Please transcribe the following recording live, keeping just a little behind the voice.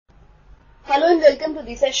Hello and welcome to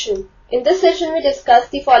the session. In this session we discuss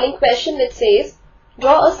the following question which says,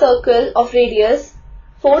 draw a circle of radius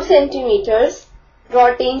 4 centimeters, draw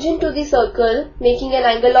a tangent to the circle making an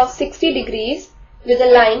angle of 60 degrees with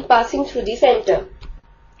a line passing through the center.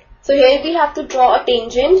 So here we have to draw a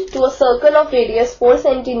tangent to a circle of radius 4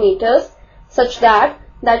 centimeters such that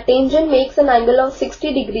that tangent makes an angle of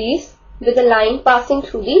 60 degrees with a line passing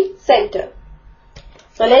through the center.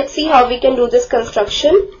 Now let's see how we can do this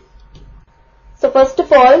construction. So first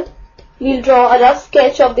of all, we'll draw a rough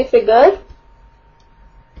sketch of the figure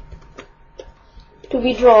to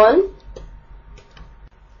be drawn.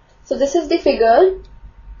 So this is the figure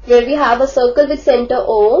where we have a circle with center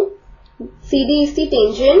O. CD is the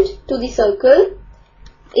tangent to the circle.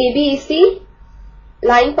 AB is the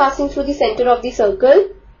line passing through the center of the circle.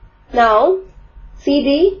 Now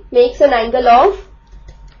CD makes an angle of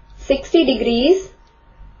 60 degrees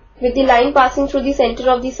with the line passing through the center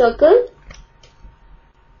of the circle.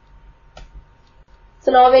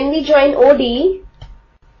 So now when we join OD,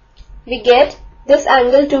 we get this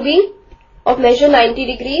angle to be of measure 90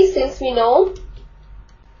 degrees, since we know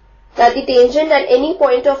that the tangent at any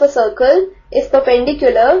point of a circle is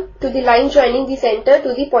perpendicular to the line joining the center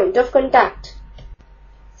to the point of contact.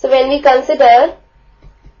 So when we consider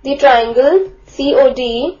the triangle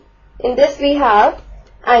COD, in this we have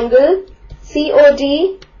angle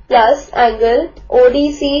COD plus angle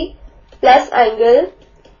ODC plus angle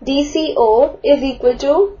DCO is equal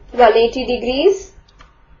to 180 degrees.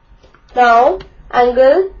 Now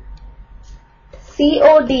angle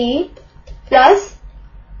COD plus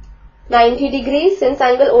 90 degrees, since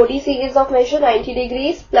angle ODC is of measure 90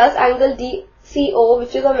 degrees, plus angle DCO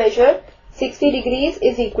which is of measure 60 degrees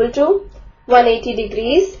is equal to 180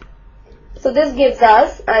 degrees. So this gives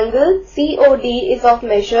us angle COD is of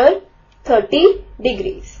measure 30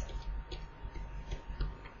 degrees.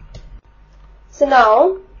 So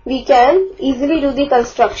now we can easily do the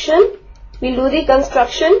construction. We'll do the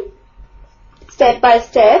construction step by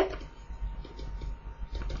step.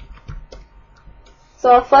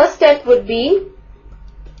 So our first step would be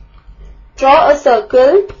draw a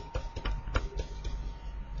circle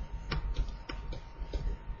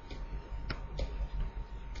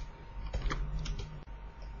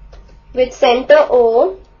with center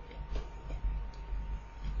O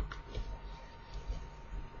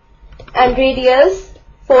and radius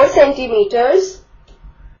 4 centimeters.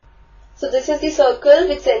 So this is the circle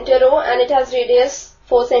with center O and it has radius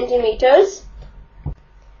 4 centimeters.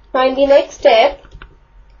 Now in the next step,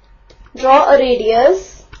 draw a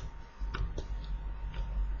radius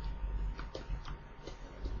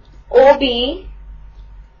OB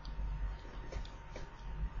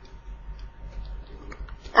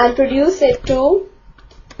and produce it to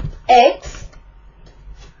X.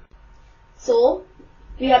 So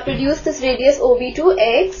we have produced this radius OB to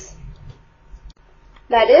X,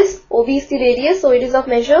 that is OB is the radius, so it is of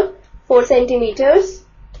measure 4 centimeters.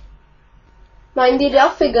 Now in the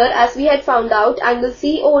rough figure, as we had found out, angle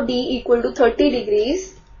COD equal to 30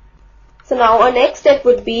 degrees. So now our next step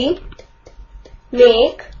would be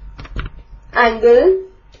make angle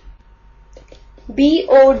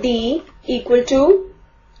BOD equal to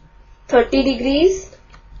 30 degrees.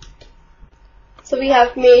 So we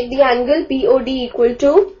have made the angle BOD equal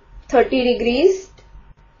to 30 degrees.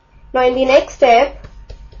 Now in the next step,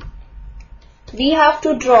 we have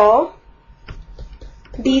to draw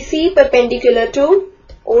DC perpendicular to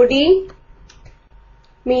OD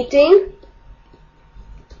meeting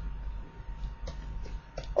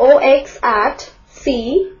OX at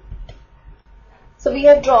C. So we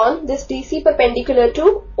have drawn this DC perpendicular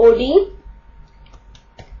to OD.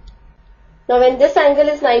 Now when this angle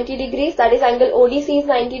is 90 degrees, that is angle ODC is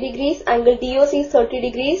 90 degrees, angle DOC is 30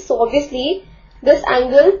 degrees. So obviously this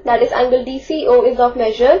angle, that is angle DCO, is of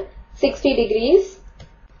measure 60 degrees.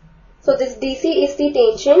 So this DC is the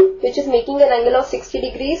tangent which is making an angle of 60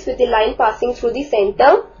 degrees with the line passing through the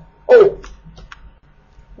center O.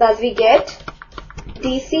 Thus we get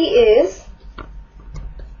DC is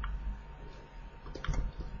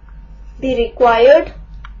the required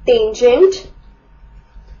tangent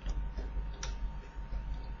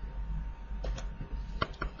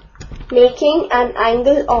making an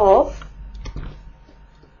angle of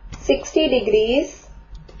 60 degrees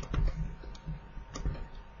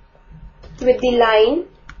with the line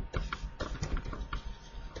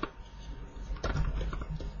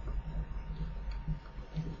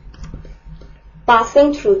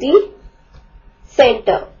passing through the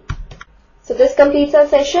center. So this completes our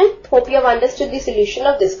session. Hope you have understood the solution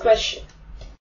of this question.